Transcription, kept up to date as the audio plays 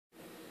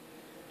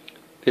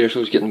Peter,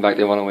 so getting back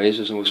to one ways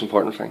is the most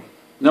important thing.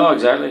 No,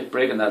 exactly.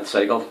 Breaking that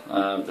cycle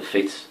of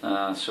defeats.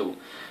 So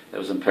it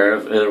was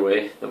imperative either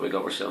way that we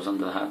got ourselves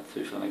into the hat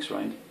through for the next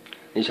round.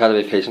 He's had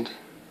to be patient.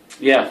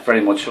 Yeah,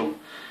 very much so.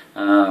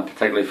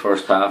 Particularly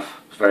first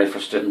half. It was very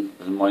frustrating,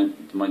 the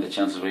amount of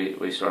chances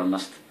we sort of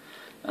missed.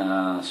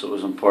 So it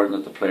was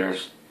important that the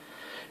players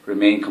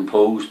remained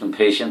composed and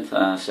patient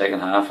second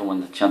half, and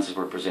when the chances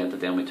were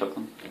presented, then we took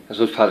them. I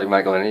suppose Patrick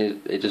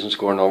McElhinney, he doesn't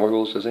score normal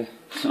goals, does he?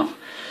 No.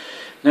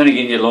 Now and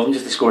again you'd love him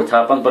just to score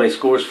tap-in, but he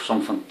scores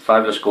some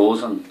fabulous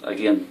goals, and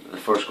again the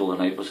first goal of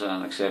the night was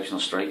an exceptional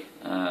strike.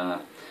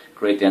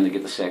 Great then to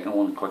get the second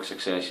one in quick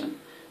succession.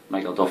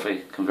 Michael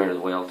Duffy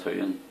converted well too,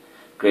 and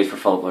great for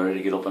Philip Lowry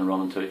to get up and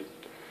running too.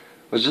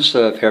 Was this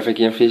a perfect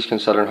game for you,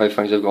 considering how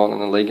things have gone in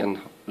the league and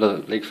the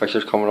league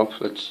fixtures coming up?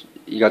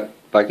 You got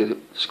back to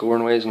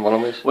scoring ways and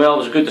winning ways? Well, it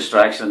was a good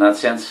distraction in that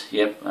sense,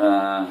 yep.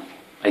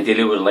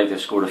 Ideally would have liked to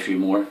have scored a few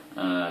more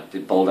to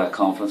build that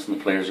confidence in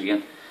the players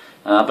again.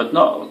 But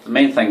no, the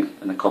main thing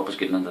in the cup was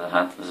getting into the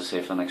hat, as I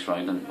say, for the next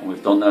round, and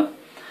we've done that.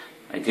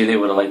 Ideally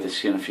would have liked to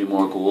see a few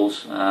more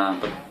goals,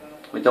 but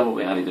we did what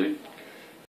we had to do.